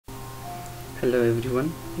Hello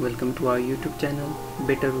everyone, welcome to our YouTube channel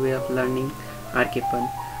Better Way of Learning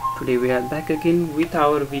RK1. Today we are back again with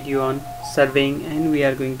our video on surveying, and we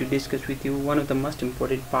are going to discuss with you one of the most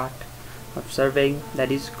important part of surveying,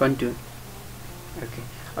 that is contour. Okay,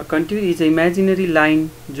 a contour is an imaginary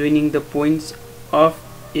line joining the points of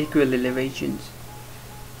equal elevations.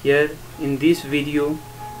 Here in this video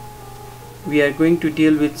we are going to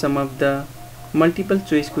deal with some of the multiple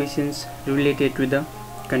choice questions related to the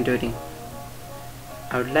contouring.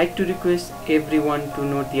 I would like to request everyone to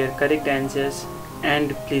note their correct answers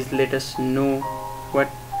and please let us know what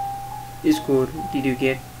score did you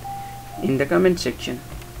get in the comment section.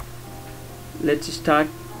 Let's start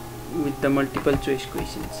with the multiple choice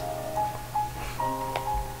questions,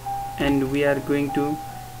 and we are going to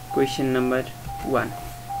question number 1.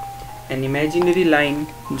 An imaginary line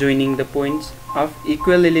joining the points of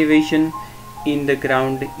equal elevation in the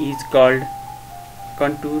ground is called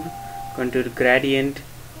contour, contour gradient,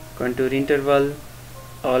 contour interval,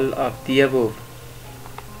 all of the above.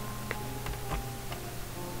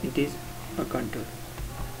 It is a contour.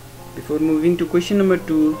 Before moving to question number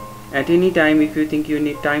 2, at any time if you think you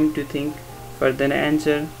need time to think for the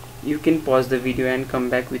answer, you can pause the video and come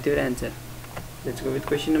back with your answer. Let's go with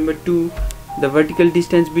question number 2. The vertical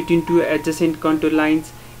distance between two adjacent contour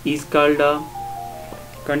lines is called a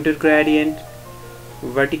contour gradient,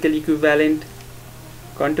 vertical equivalent,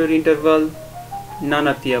 contour interval, none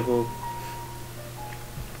of the above.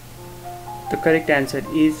 The correct answer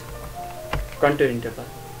is contour interval.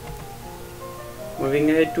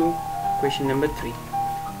 Moving ahead to question number 3.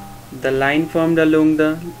 The line formed along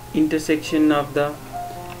the intersection of the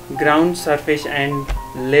ground surface and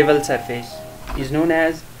level surface is known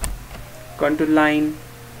as contour line,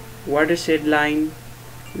 watershed line,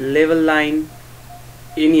 level line,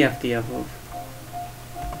 any of the above.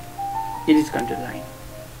 It is contour line.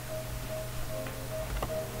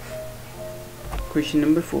 Question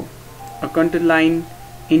number 4. A contour line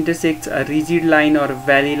intersects a rigid line or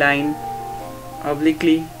valley line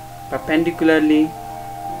obliquely, perpendicularly,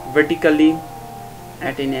 vertically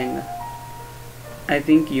at an angle. I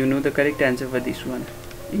think you know the correct answer for this one.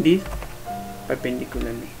 It is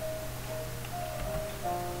perpendicularly.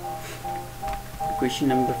 Question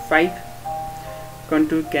number 5.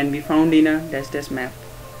 Contour can be found in a dash dash map: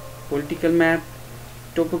 political map,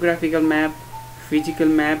 topographical map, physical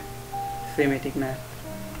map, thematic map.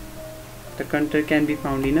 The contour can be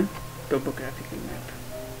found in a topographical map.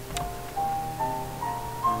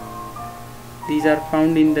 These are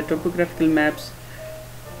found in the topographical maps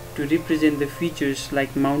to represent the features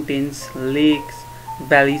like mountains, lakes,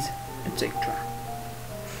 valleys, etc.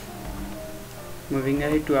 Moving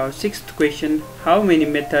ahead to our 6th question. How many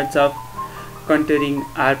methods of contouring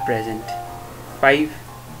are present? 5,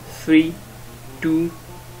 3, 2,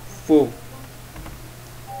 4.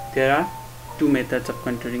 There are 2 methods of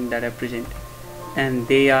contouring that are present, and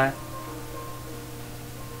they are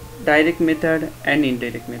direct method and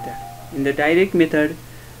indirect method. In the direct method,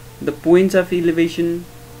 the points of elevation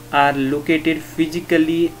are located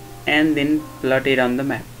physically and then plotted on the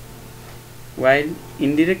map, while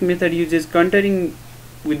indirect method uses contouring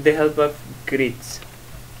with the help of grids.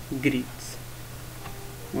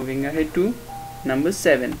 Moving ahead to number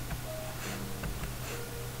 7.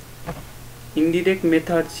 Indirect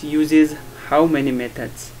methods uses how many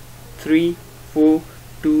methods? 3, 4,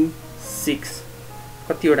 2, 6.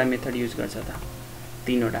 कतिवटा method use गर्छ त?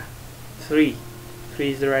 3 वटा. 3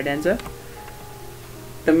 is the right answer.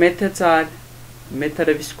 The methods are method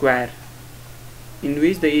of square, in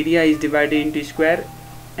which the area is divided into square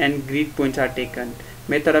and grid points are taken;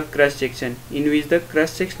 method of cross section, in which the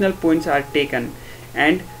cross sectional points are taken;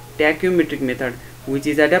 and tachymetric method, which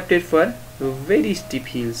is adapted for very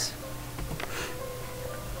steep hills.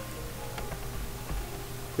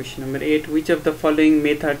 Question number 8. Which of the following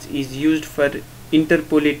methods is used for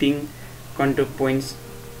interpolating contour points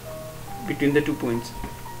between the 2 points?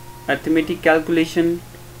 Arithmetic calculation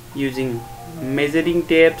using measuring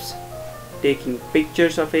tapes, taking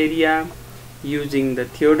pictures of area, using the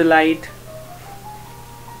theodolite.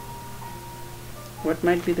 What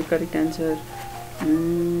might be the correct answer?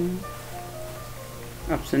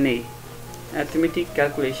 Option A, arithmetic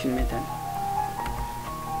calculation method.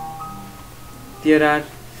 There are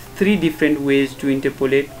 3 different ways to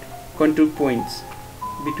interpolate contour points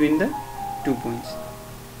between the 2 points: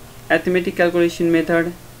 arithmetic calculation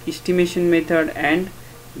method, estimation method, and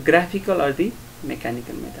graphical or the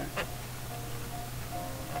mechanical method.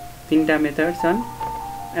 3 methods on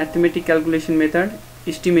arithmetic calculation method,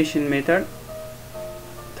 estimation method,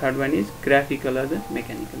 third one is graphical or the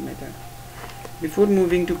mechanical method. Before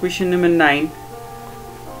moving to question number 9,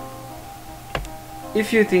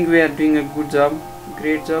 If you think we are doing a good job,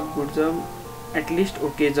 great job, good job, at least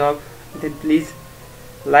okay job, then please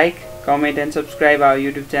like, comment and subscribe our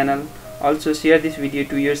YouTube channel. Also share this video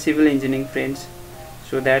to your civil engineering friends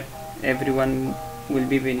so that everyone will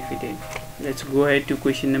be benefited. Let's go ahead to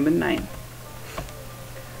question number 9.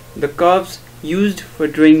 The curves used for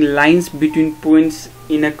drawing lines between points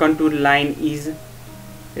in a contour line is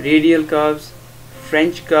radial curves,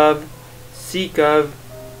 French curve, C curve,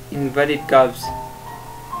 inverted curves.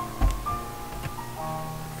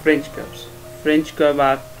 French curves. French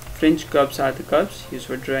curves are the curves used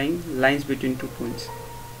for drawing lines between two points.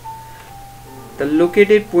 The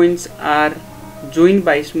located points are joined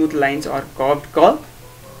by smooth lines or curved called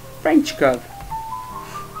French curve.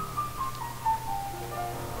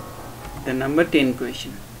 The number 10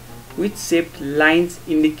 question. Which shaped lines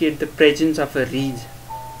indicate the presence of a ridge?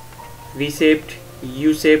 V-shaped,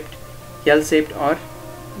 U-shaped, L-shaped or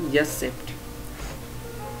S-shaped?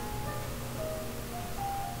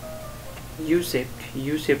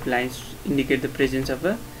 U-shaped lines indicate the presence of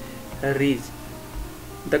a ridge.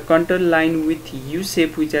 The contour line with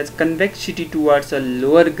U-shape which has convexity towards a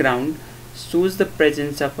lower ground shows the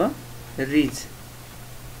presence of a ridge.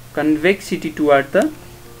 Convexity toward the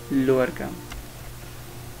lower ground.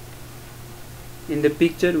 In the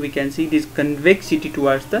picture we can see this convexity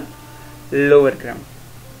towards the lower ground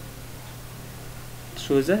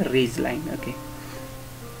shows a ridge line. Okay.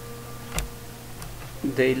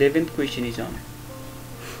 The 11th question is on.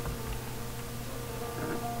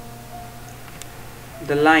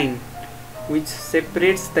 The line which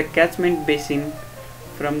separates the catchment basin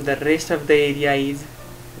from the rest of the area is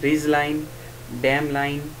ridgeline, dam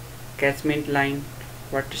line, catchment line,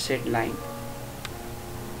 watershed line.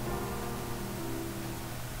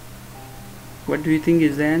 What do you think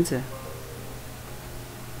is the answer?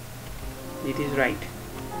 It is right.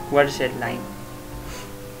 Watershed line.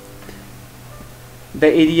 The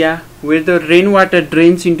area where the rainwater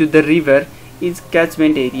drains into the river is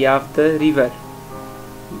catchment area of the river.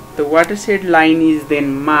 The watershed line is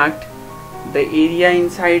then marked. The area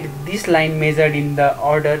inside this line measured in the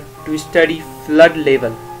order to study flood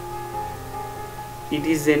level. It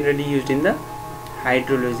is generally used in the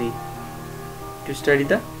hydrology to study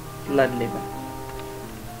the flood level.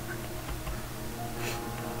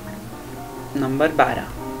 Number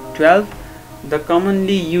 12. The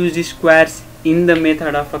commonly used squares in the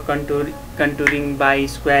method of a contouring by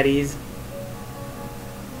square is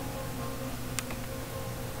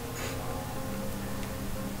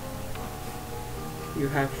you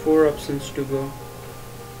have 4 options to go.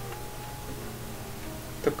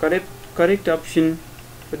 The correct option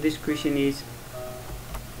for this question is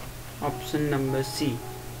option number C.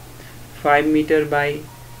 5 meter by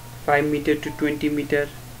 5 meter to 20 meter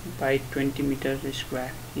by 20 meter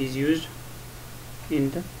square is used in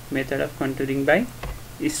the method of contouring by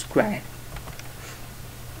square.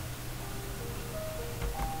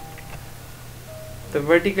 The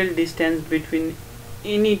vertical distance between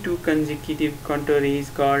any two consecutive contours is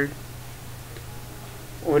called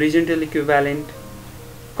horizontal equivalent,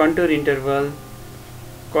 contour interval,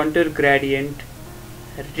 contour gradient,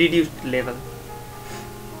 reduced level.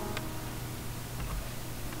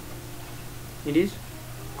 It is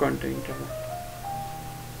contour interval.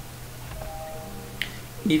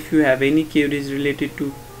 If you have any queries related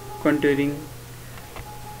to contouring,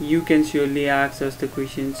 you can surely ask us the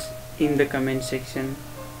questions in the comment section.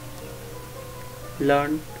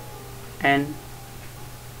 Learn and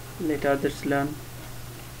let others learn.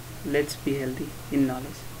 Let's be healthy in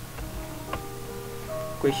knowledge.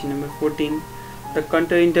 Question number 14. The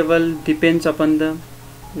contour interval depends upon the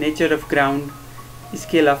nature of ground,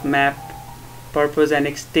 scale of map, purpose and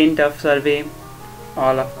extent of survey,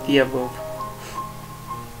 all of the above.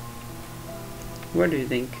 What do you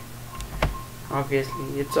think?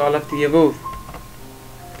 Obviously, it's all of the above.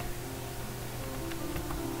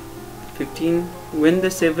 15. When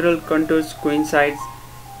the several contours coincides,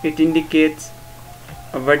 it indicates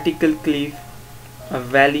a vertical cliff, a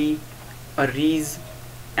valley, a ridge,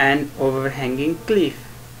 and overhanging cliff.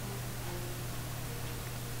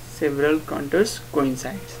 Several contours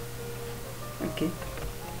coincides. Okay,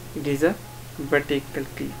 it is a vertical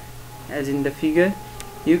cliff. As in the figure,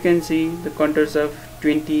 you can see the contours of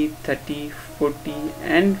 20, 30, 40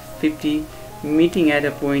 and 50 meeting at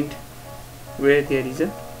a point where there is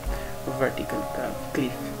a vertical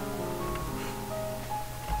cliff.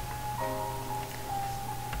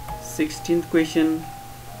 16th question.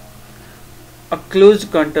 A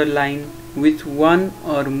closed contour line with one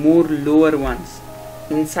or more lower ones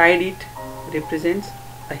inside it represents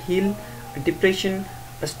a hill, a depression,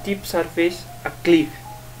 a steep surface, a cliff.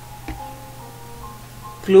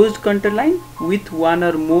 closed contour line with one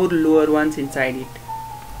or more lower ones inside it.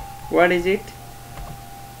 What is it?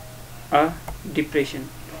 A depression.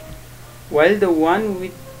 While the one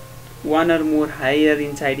with one or more higher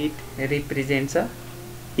inside it represents a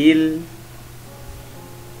hill.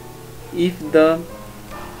 If the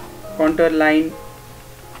contour line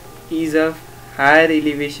is of higher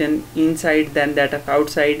elevation inside than that of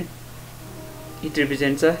outside, it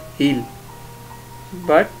represents a hill.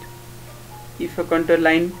 But if a contour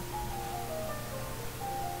line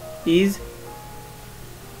is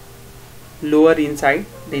lower inside,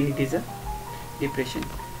 then it is a depression.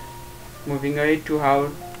 Moving ahead to our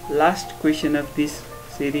last question of this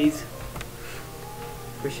series,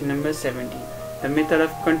 question number 17. The method of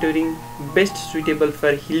contouring best suitable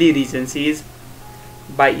for hilly regions is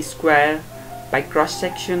by square, by cross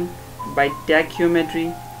section, by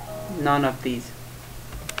tachyometry. None of these.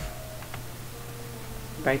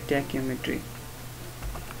 By tachyometry.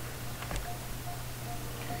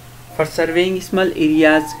 For surveying small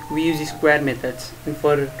areas, we use square methods, and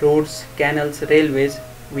for roads, canals, railways,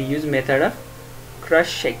 we use method of cross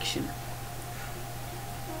section.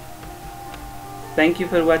 Thank you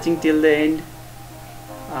for watching till the end.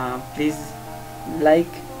 Please like,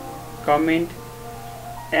 comment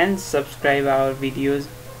and subscribe our videos.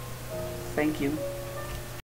 Thank you.